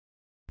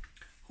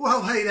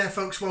Well, hey there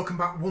folks, welcome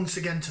back once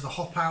again to the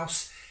Hop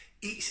House.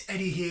 It's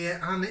Eddie here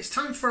and it's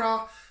time for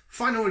our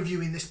final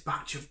review in this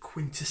batch of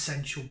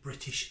Quintessential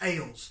British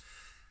Ales.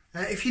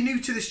 If you're new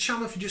to this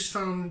channel, if you just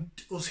found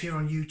us here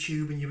on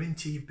YouTube and you're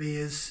into your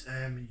beers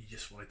and you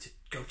just wanted to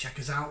go check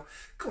us out,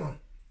 come on,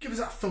 give us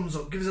that thumbs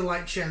up, give us a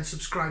like, share and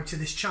subscribe to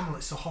this channel.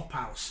 It's the Hop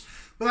House.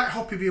 We like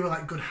hoppy beer, we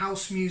like good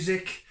house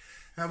music.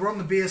 We're on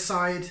the beer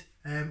side.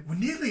 We're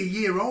nearly a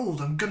year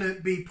old. I'm going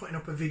to be putting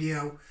up a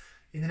video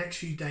in the next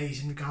few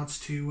days in regards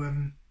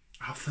to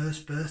our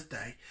first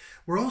birthday.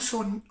 We're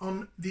also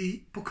on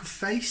the Book of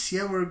Face.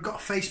 Yeah, we've got a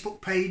Facebook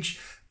page.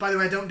 By the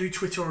way, I don't do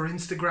Twitter or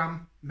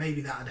Instagram.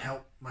 Maybe that'd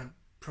help my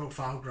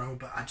profile grow,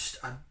 but I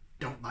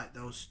don't like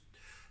those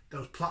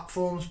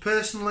platforms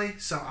personally,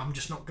 so I'm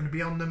just not going to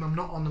be on them. I'm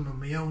not on them on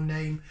my own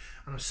name,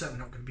 and I'm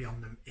certainly not going to be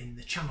on them in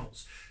the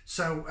channels.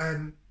 So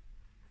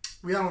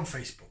we are on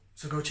Facebook.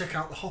 So go check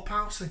out the Hop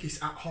House. I think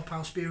it's at Hop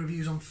House Beer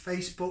Reviews on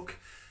Facebook.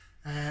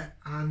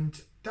 And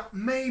that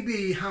may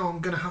be how I'm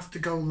going to have to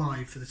go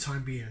live for the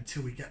time being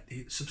until we get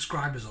the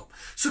subscribers up.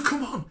 So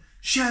come on,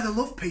 share the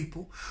love,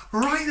 people.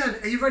 Right then,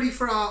 are you ready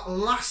for our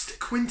last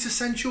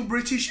Quintessential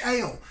British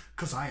Ale?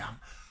 Because I am.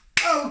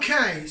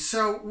 Okay,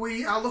 so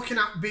we are looking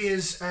at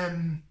beers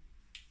that,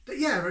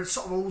 yeah, are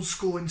sort of old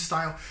school in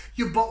style.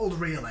 Your bottled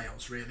real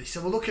ales, really.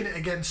 So we're looking at,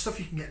 again, stuff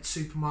you can get at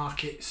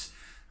supermarkets.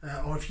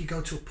 Or if you go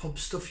to a pub,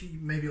 stuff you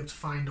may be able to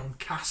find on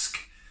cask.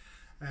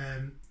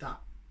 That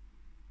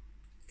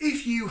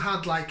if you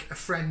had like a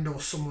friend or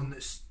someone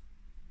that's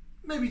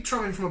maybe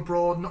travelling from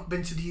abroad, not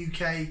been to the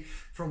UK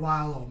for a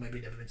while, or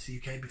maybe never been to the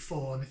UK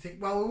before, and they think,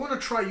 well, we want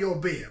to try your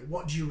beer,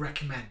 what do you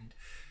recommend?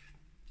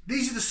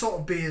 These are the sort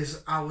of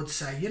beers I would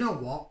say, you know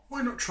what,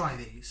 why not try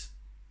these?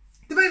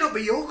 They may not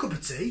be your cup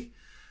of tea,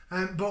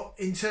 but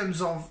in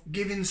terms of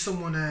giving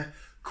someone a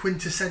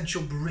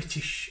quintessential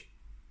British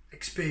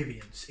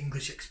experience,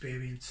 English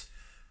experience,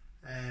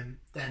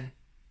 then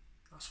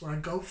that's what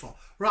I'd go for.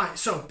 Right,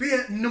 so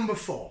beer number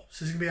 4.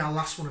 So this is going to be our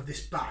last one of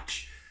this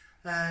batch.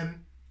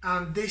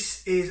 And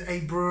this is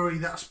a brewery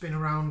that's been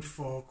around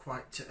for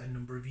quite a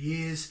number of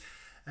years.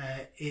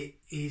 It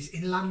is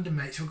in London,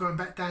 mate, so we're going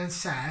back down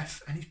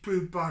south, and it's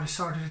brewed by the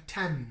side of the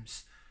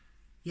Thames.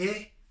 Yeah?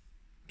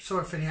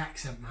 Sorry for the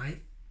accent,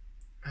 mate.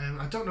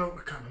 I don't know,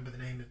 I can't remember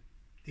the name of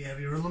the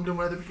area of London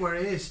where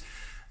it is.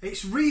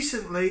 It's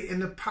recently, in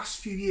the past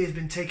few years,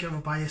 been taken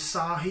over by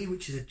Asahi,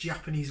 which is a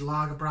Japanese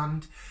lager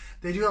brand.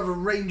 They do have a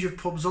range of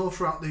pubs all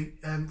throughout the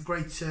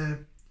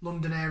greater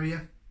London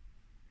area.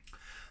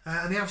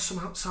 And they have some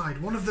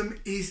outside. One of them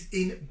is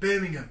in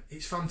Birmingham.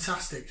 It's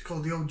fantastic. It's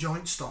called the Old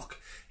Joint Stock.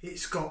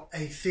 It's got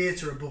a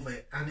theatre above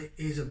it, and it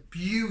is a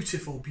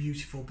beautiful,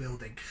 beautiful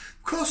building.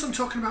 Of course, I'm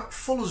talking about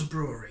Fuller's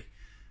Brewery.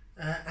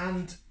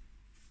 And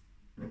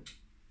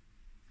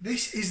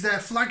this is their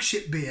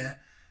flagship beer.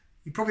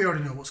 You probably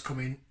already know what's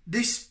coming.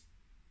 This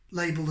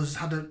label has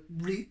had a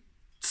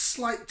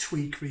slight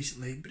tweak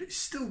recently, but it's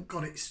still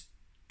got its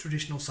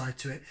traditional side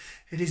to it.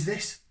 It is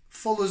this,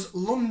 Fuller's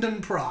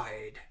London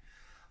Pride.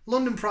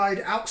 London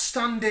Pride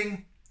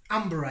Outstanding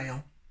Amber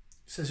Ale.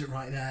 It says it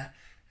right there.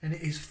 And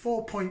it is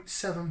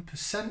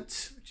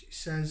 4.7%, which it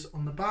says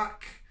on the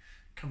back.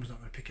 Camera's not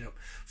going to pick it up.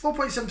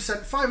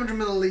 4.7%,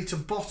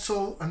 500ml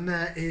bottle. And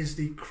there is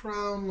the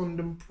Crown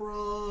London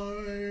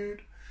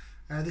Pride.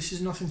 This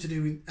is nothing to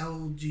do with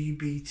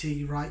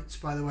LGBT rights,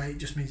 by the way. It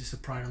just means it's the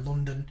Pride of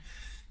London.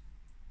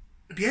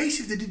 It'd be ace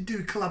if they did do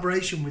a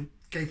collaboration with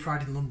Gay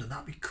Pride in London.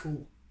 That'd be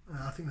cool.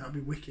 I think that'd be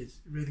wicked.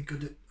 Really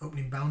good at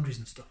opening boundaries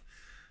and stuff.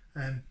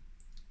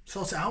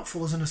 Sort it out,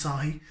 Fuller's and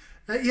Asahi.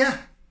 Yeah,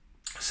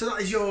 so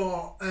that is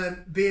your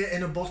beer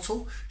in a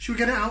bottle. Should we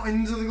get it out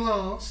into the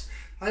glass?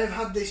 I have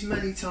had this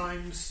many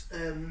times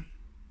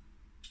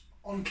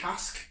on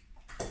cask.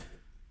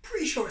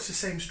 Pretty sure it's the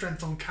same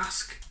strength on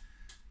cask.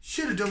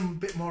 Should have done a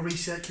bit more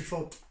research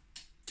before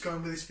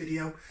going with this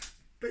video,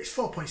 but it's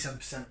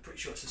 4.7%. Pretty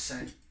sure it's the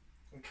same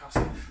on cask.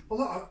 Well,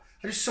 look,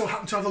 I just so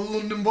happened to have a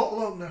London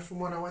bottle opener from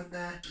when I went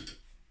there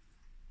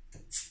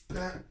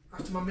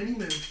after my mini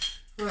move.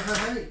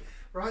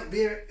 Right,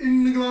 beer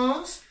in the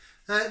glass.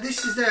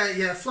 This is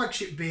their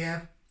flagship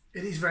beer.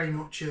 It is very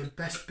much a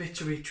best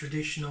bittery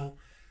traditional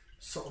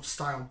sort of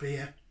style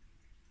beer.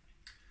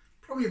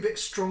 Probably a bit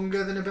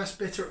stronger than a best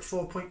bitter at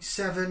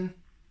 4.7.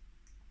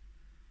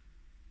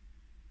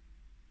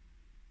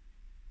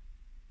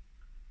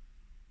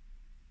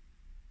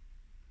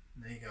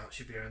 There you go, it's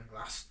your beer in the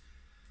glass.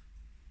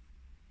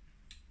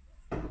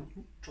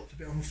 Dropped a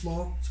bit on the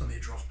floor, it's only a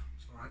drop,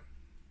 it's alright.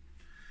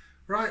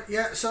 Right,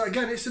 yeah, so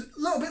again, it's a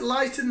little bit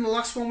lighter than the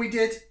last one we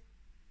did.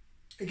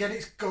 Again,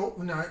 it's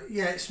gold, no,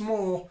 yeah, it's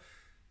more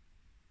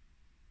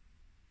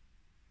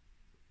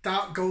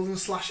dark golden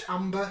 /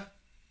 amber.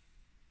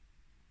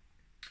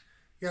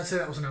 Yeah, I'd say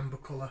that was an amber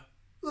colour.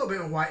 A little bit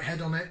of white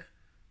head on it.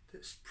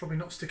 It's probably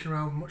not sticking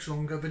around much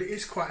longer, but it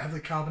is quite heavily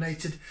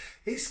carbonated.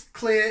 It's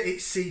clear,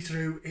 it's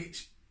see-through,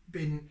 it's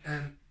been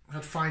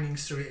had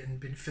finings through it and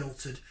been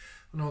filtered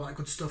and all that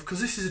good stuff, because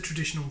this is a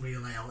traditional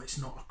real ale. It's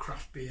not a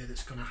craft beer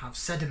that's going to have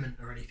sediment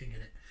or anything in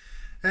it.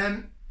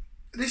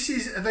 This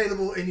is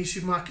available in your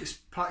supermarkets,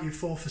 part of your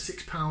 4 for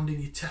 £6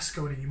 in your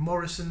Tesco and in your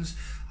Morrisons.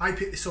 I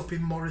picked this up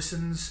in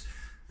Morrisons.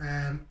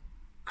 I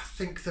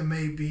think there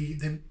may be,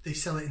 they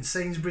sell it in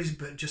Sainsbury's,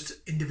 but just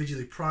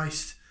individually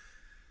priced.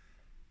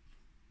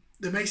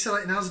 They may sell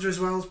it in Asda as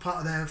well as part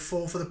of their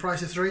 4 for the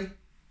price of 3.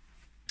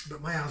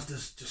 But my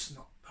Asda's just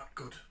not that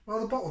good. Well,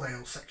 the bottled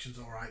ale section's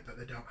alright, but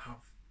they don't have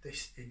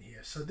this in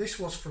here. So this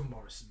was from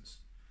Morrisons.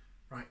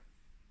 Right.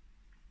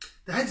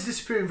 The head's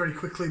disappearing very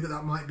quickly, but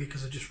that might be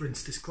because I just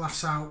rinsed this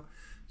glass out.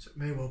 So it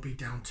may well be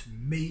down to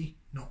me,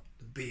 not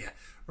the beer.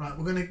 Right,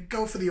 we're going to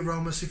go for the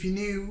aroma. So if you're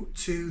new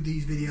to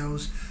these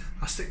videos,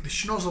 I'll stick the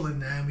schnozzle in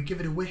there and we give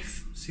it a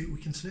whiff, see what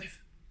we can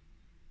sniff.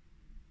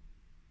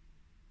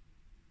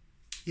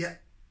 Yeah.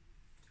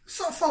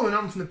 Sort of following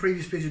on from the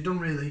previous beers we've done,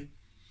 really.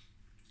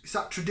 It's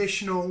that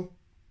traditional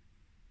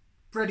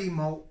bready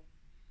malt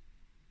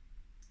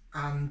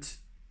and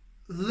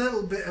a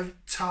little bit of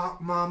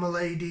tart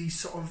marmalade-y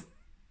sort of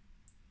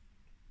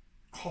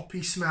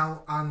hoppy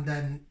smell, and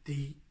then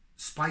the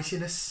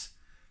spiciness.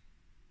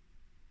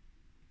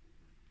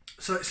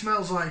 So it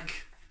smells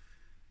like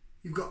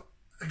you've got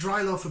a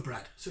dry loaf of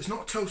bread. So it's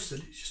not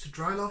toasted, it's just a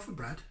dry loaf of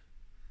bread,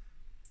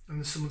 and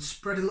then someone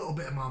spread a little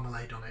bit of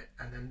marmalade on it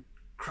and then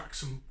crack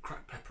some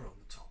cracked pepper on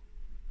the top.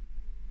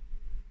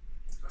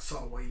 That's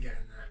sort of what you get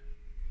in there.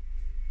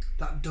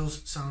 That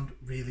does sound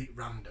really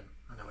random,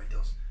 I know it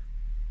does.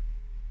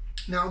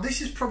 Now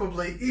this is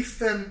probably,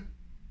 if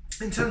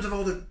in terms of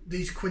all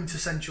these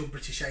quintessential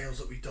British ales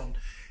that we've done,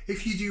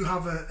 if you do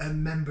have a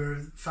member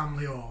of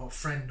family or a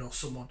friend or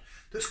someone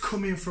that's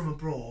coming from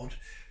abroad,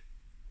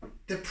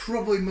 they're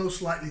probably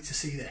most likely to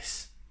see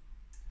this.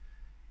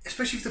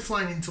 Especially if they're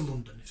flying into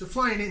London. If they're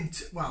flying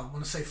into, well,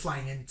 when I say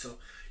flying into,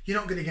 you're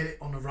not going to get it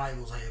on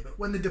arrivals here, but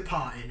when they're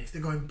departing, if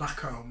they're going back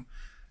home,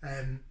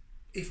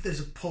 if there's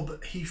a pub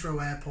at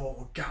Heathrow Airport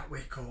or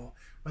Gatwick, or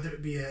whether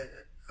it be a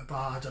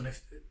bar, I don't know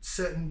if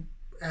certain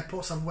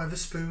airports have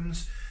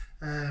Wetherspoons,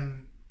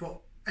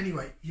 but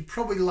anyway, you're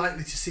probably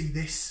likely to see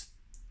this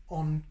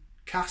on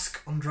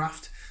cask, on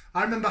draft.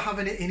 I remember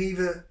having it in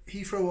either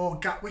Heathrow or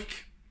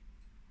Gatwick.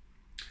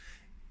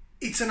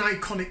 It's an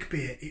iconic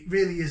beer. It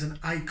really is an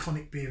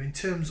iconic beer in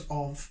terms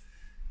of,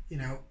 you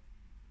know,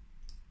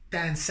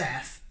 down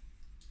south.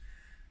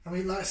 I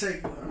mean, like I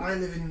say, I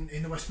live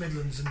in the West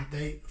Midlands, and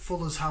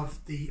Fuller's have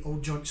the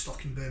old joint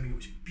stock in Birmingham,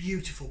 which is a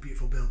beautiful,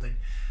 beautiful building,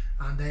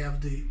 and they have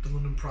the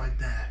London Pride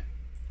there.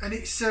 And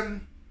it's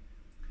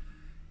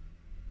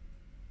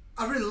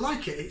I really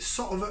like it. It's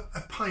sort of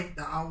a pint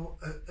that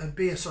a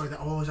beer, sorry, that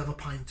I'll always have a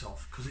pint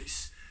of, because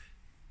it's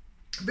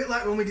a bit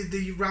like when we did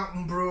the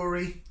Roughton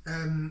Brewery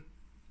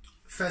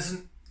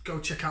pheasant. Go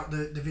check out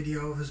the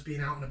video of us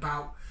being out and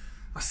about.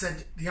 I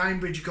said the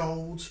Ironbridge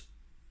Gold,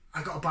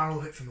 I got a barrel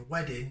of it from a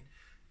wedding,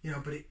 you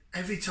know, but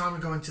every time I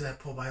go into their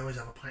pub, I always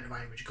have a pint of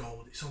Ironbridge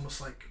Gold. It's almost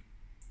like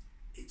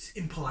it's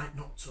impolite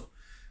not to.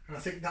 And I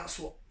think that's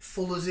what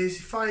Fuller's is.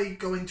 If I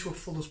go into a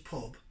Fuller's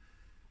pub,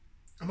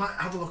 I might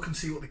have a look and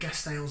see what the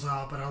guest ales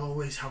are, but I'll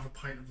always have a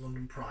pint of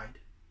London Pride,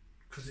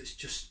 because it's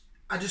just,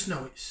 I just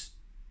know it's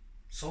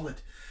solid.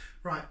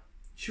 Right,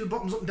 should we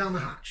bottoms up and down the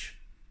hatch?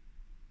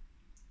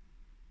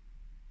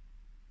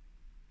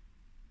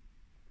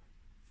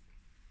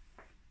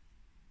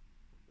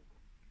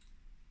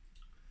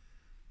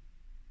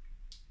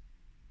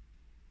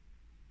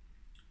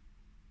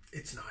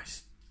 It's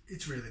nice.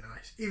 It's really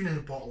nice. Even in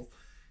a bottle,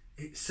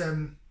 it's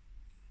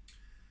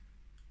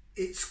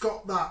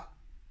got that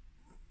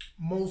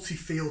malty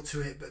feel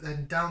to it, but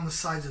then down the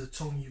sides of the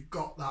tongue you've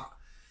got that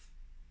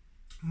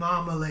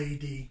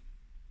marmalade-y,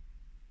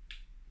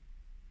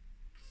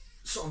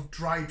 sort of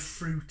dried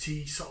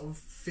fruity sort of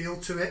feel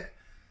to it,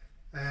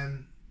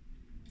 and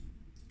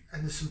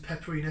there's some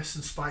pepperiness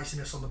and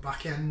spiciness on the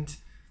back end.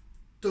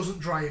 Doesn't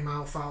dry your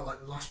mouth out like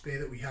the last beer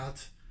that we had.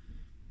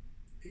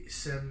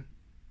 It's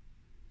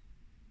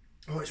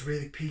oh, it's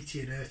really peaty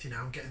and earthy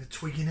now. I'm getting the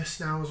twigginess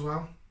now as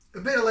well. A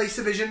bit of lace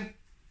division.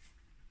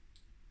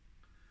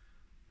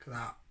 Look at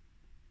that.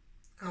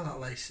 How that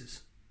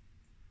laces.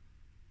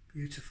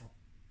 Beautiful.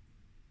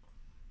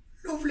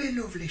 Lovely,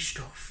 lovely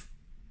stuff.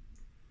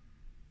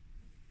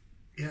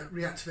 Yeah,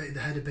 reactivated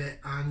the head a bit,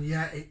 and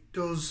yeah, it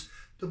does.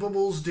 The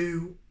bubbles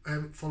do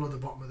follow the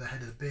bottom of the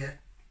head of the beer.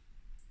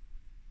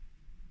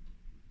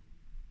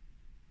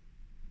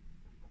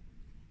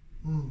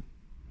 Look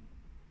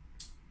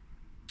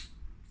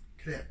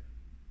at it.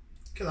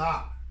 Look at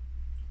that.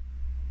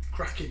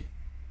 Cracking.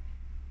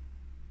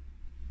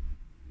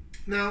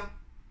 Now,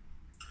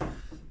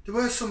 there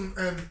were some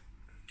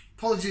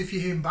apologies if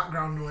you're hearing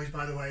background noise,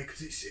 by the way,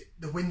 because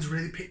the wind's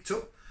really picked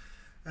up.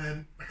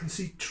 I can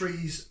see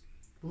trees.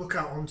 Look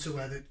out onto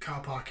where the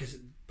car park is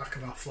at the back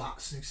of our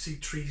flats, and you can see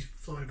trees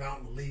flowing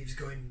about and leaves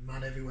going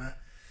mad everywhere.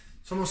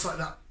 It's almost like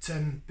that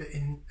bit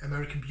in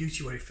American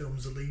Beauty where he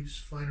films the leaves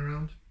flying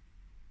around.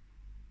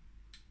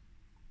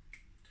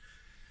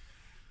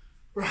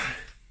 Right,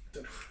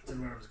 don't know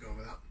where I was going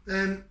with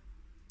that.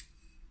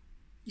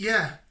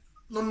 Yeah,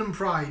 London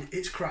Pride,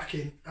 it's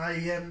cracking.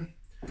 I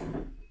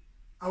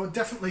I would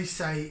definitely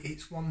say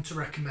it's one to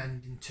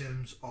recommend in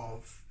terms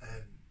of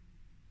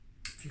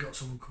if you got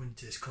someone coming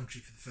to this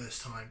country for the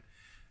first time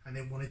and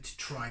they wanted to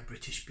try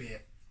British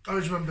beer. I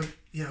always remember,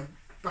 you know,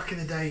 back in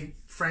the day,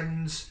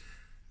 Friends,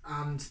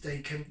 and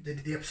they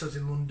did the episodes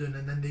in London,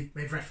 and then they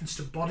made reference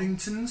to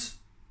Boddingtons.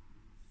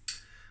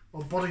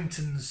 Well,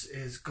 Boddingtons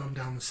is gone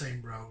down the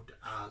same road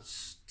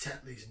as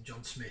Tetley's and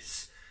John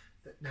Smith's,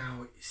 that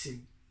now it's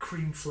in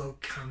cream flow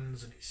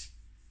cans, and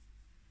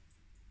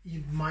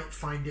you might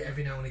find it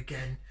every now and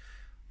again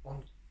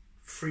on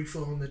free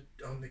flow on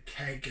the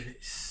keg, and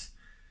it's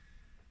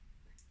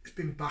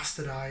been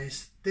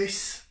bastardised.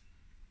 This,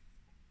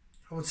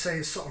 I would say,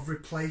 has sort of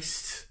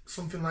replaced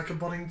something like a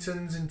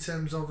Boddingtons in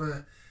terms of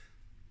a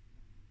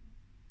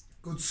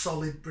good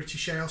solid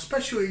British ale,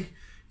 especially,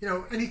 you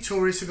know, any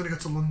tourists are going to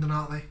go to London,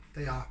 aren't they?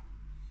 They are.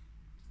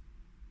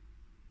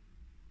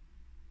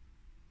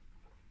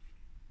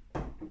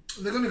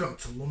 They're going to go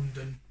to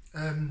London.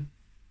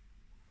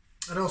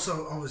 I'd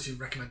also obviously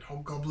recommend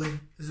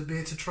Hobgoblin as a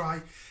beer to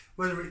try.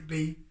 Whether it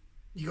be,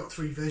 you got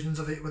 3 versions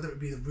of it, whether it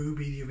be the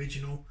Ruby, the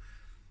original,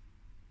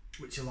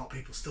 which a lot of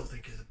people still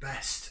think is the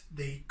best,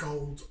 the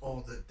Gold,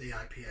 or the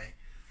IPA.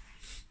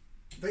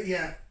 But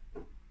yeah,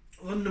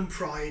 London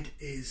Pride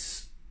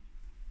is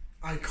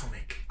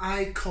iconic.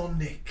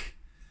 Iconic.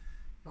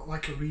 Not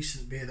like a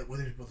recent beer that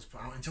Williams Brothers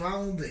put out into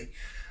Aldi.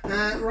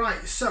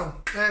 Right,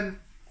 so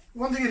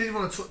one thing I did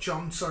want to touch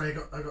on, sorry,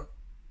 I got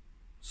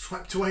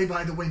swept away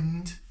by the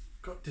wind,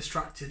 got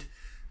distracted,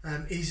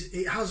 is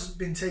it has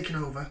been taken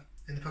over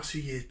in the past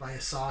few years by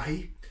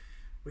Asahi,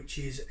 which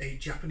is a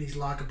Japanese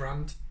lager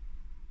brand.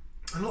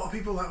 And a lot of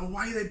people are like, well,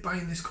 why are they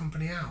buying this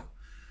company out?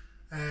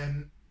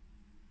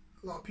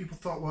 A lot of people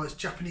thought, well, it's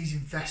Japanese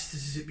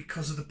investors. Is it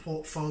because of the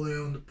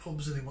portfolio and the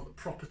pubs, and they want the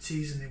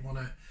properties, and they want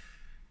to...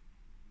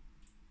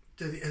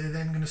 Are they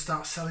then going to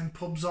start selling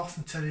pubs off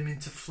and turning them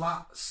into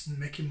flats and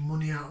making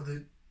money out of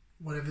the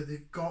whatever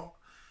they've got?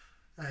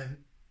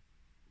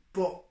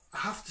 But I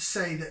have to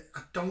say that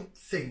I don't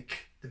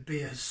think the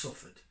beer has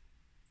suffered,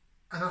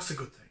 and that's a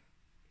good thing.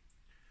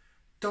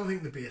 Don't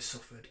think the beer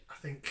suffered. I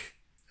think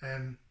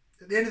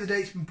at the end of the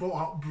day, it's been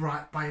bought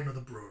out by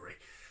another brewery,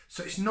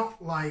 so it's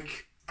not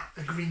like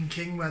a Green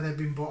King where they've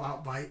been bought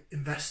out by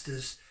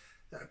investors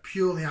that are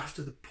purely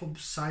after the pub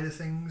side of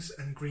things.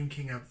 And Green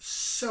King have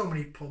so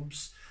many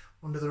pubs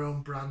under their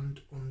own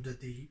brand, under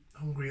the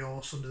Hungry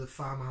Horse, under the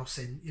Farmhouse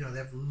Inn. You know, they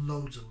have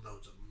loads and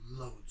loads and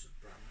loads of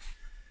brands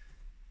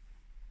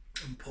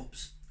and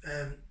pubs.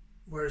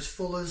 Whereas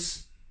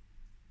Fuller's,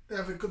 they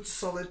have a good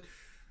solid,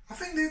 I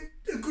think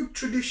they're a good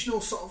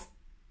traditional sort of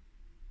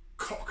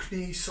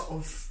Cockney sort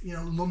of, you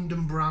know,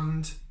 London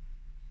brand.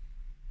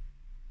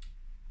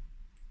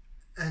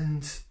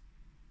 And,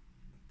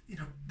 you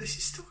know, this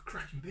is still a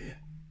cracking beer.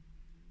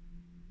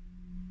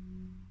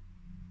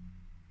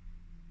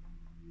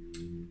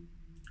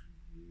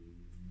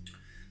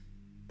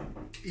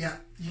 Yeah,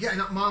 you're getting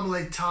that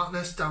marmalade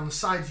tartness down the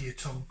sides of your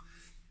tongue,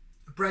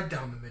 the bread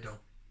down the middle,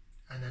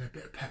 and then a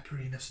bit of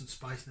pepperiness and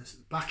spiciness at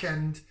the back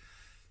end.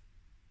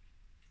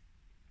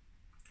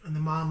 And the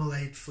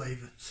marmalade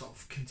flavour sort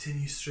of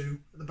continues through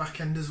at the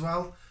back end as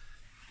well.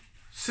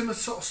 Similar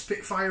sort of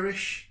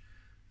Spitfire-ish,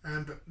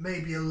 but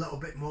maybe a little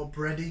bit more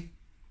bready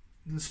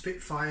than the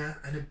Spitfire,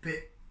 and a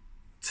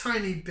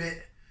tiny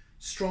bit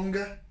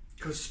stronger,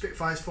 because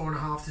Spitfire's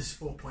 4.5, this is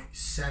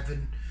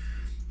 4.7.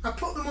 I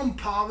put them on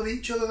par with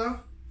each other though.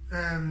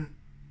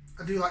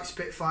 I do like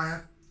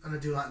Spitfire and I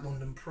do like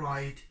London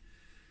Pride.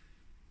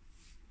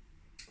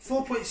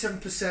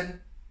 4.7%.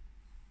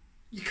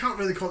 You can't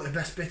really call it a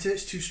best bitter,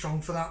 it's too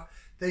strong for that.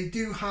 They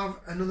do have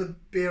another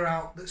beer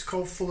out that's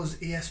called Fuller's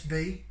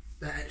ESB,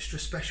 their extra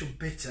special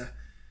bitter.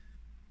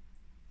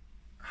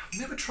 I've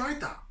never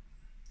tried that.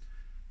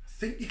 I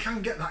think you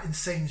can get that in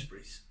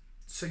Sainsbury's.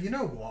 So you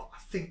know what, I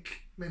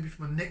think maybe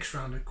for my next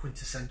round of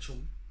Quintessential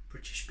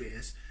British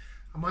Beers,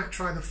 I might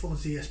try the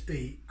Fuller's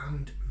ESB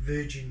and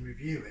Virgin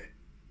review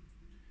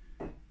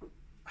it.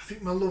 I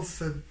think my love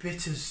for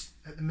bitters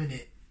at the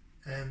minute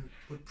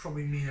would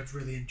probably mean I'd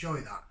really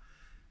enjoy that.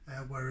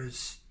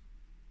 Whereas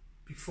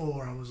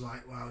before I was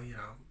like, well, you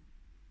know,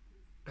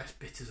 best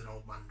bitter's an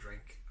old man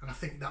drink. And I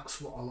think that's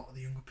what a lot of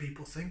the younger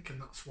people think,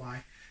 and that's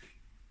why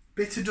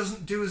bitter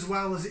doesn't do as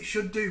well as it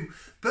should do.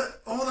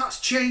 But all that's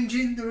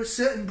changing. There are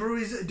certain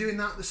breweries that are doing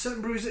that. There's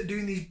certain breweries that are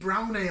doing these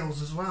brown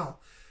ales as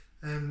well.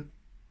 A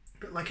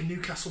bit like a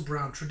Newcastle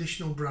brown,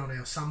 traditional brown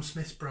ale, Sam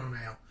Smith's brown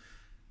ale.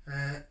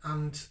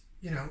 And,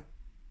 you know,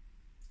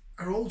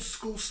 are old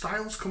school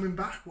styles coming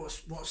back?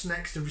 What's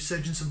next? A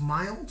resurgence of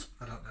mild?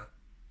 I don't know.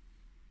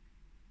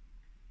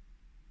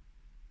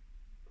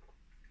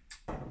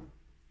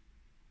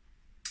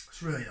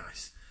 It's really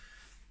nice.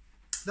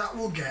 That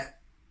will get,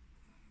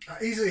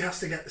 easily has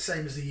to get the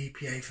same as the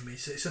EPA for me.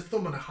 So it's a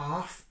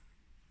 1.5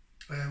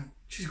 thumb,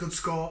 which is a good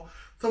score.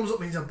 Thumbs up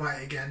means I'll buy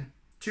it again.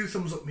 2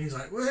 thumbs up means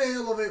like, well, hey, I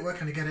love it, where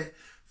can I get it?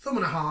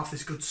 1.5 thumb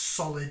is good,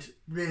 solid,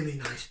 really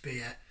nice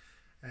beer.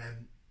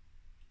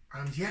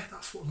 And yeah,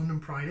 that's what London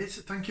Pride is.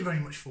 So thank you very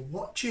much for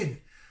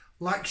watching.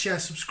 Like, share,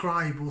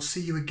 subscribe. We'll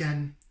see you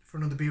again for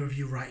another beer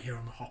review right here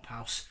on the Hop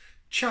House.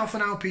 Ciao for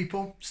now,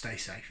 people. Stay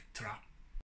safe. Ta-ra.